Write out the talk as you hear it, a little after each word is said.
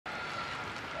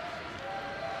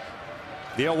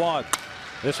The 0-1.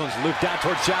 This one's looped down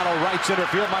towards shallow right center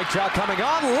field. Mike Trout coming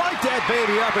on. Light that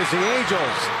baby up as the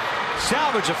Angels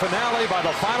salvage a finale by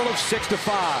the final of 6-5.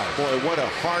 Boy, what a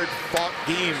hard-fought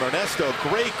game. Ernesto,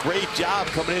 great job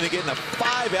coming in and getting a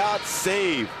 5-out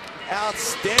save.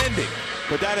 Outstanding.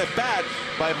 But that at bat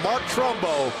by Mark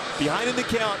Trumbo, behind in the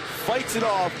count, fights it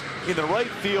off in the right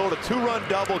field. A 2-run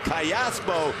double.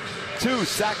 Callaspo, 2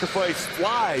 sacrifice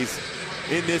flies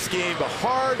in this game. A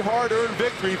hard-earned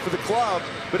victory for the club,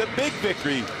 but a big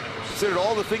victory considered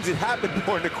all the things that happened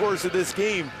during the course of this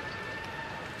game.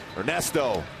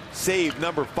 Ernesto, save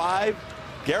number 5.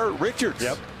 Garrett Richards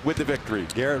with the victory.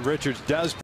 Garrett Richards does